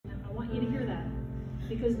want you to hear that.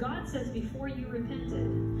 Because God says, before you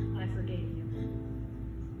repented, I forgave you.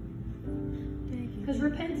 Because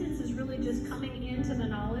repentance is really just coming into the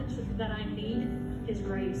knowledge that I need His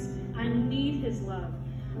grace. I need His love.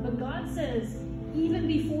 But God says, even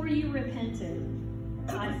before you repented,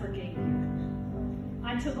 I forgave you.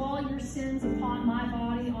 I took all your sins upon my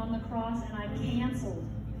body on the cross, and I canceled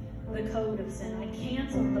the code of sin. I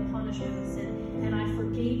canceled the punishment of sin, and I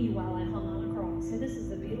forgave you while I hung on the cross. So this is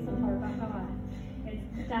the beautiful part about God.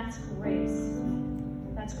 And that's grace.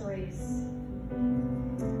 That's grace.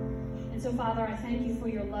 And so, Father, I thank you for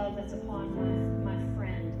your love that's upon my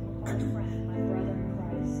friend. I'll call him friend, my brother in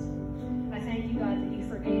Christ. I thank you, God, that you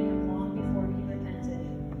forgave him long before he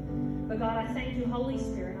repented. But God, I thank you, Holy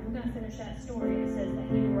Spirit. I'm going to finish that story. It says that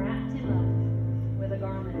he wrapped him up with a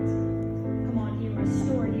garment. Come on, he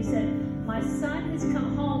restored. He said, my son has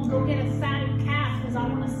come home. Go get a fatted calf because I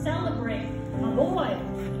want to celebrate my boy.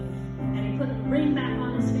 And he put the ring back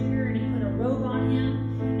on his finger and he put a robe on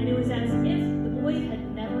him. And it was as if the boy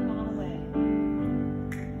had never gone away.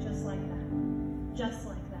 Just like that. Just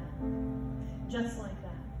like that. Just like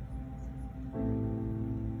that.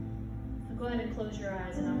 So go ahead and close your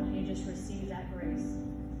eyes and I want you to just receive that grace.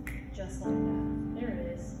 Just like that. There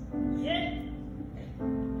it is. Yeah.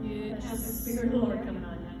 That's just the Spirit of the Lord coming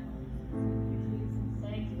on you.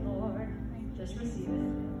 Thank you, Lord. Just receive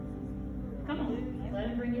it. Come on. Let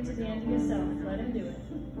Him bring you to the end of yourself. Let Him do it.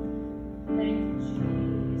 Thank you,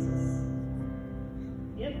 Jesus.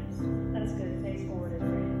 Yep. That's good. Face forward is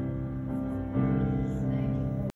great.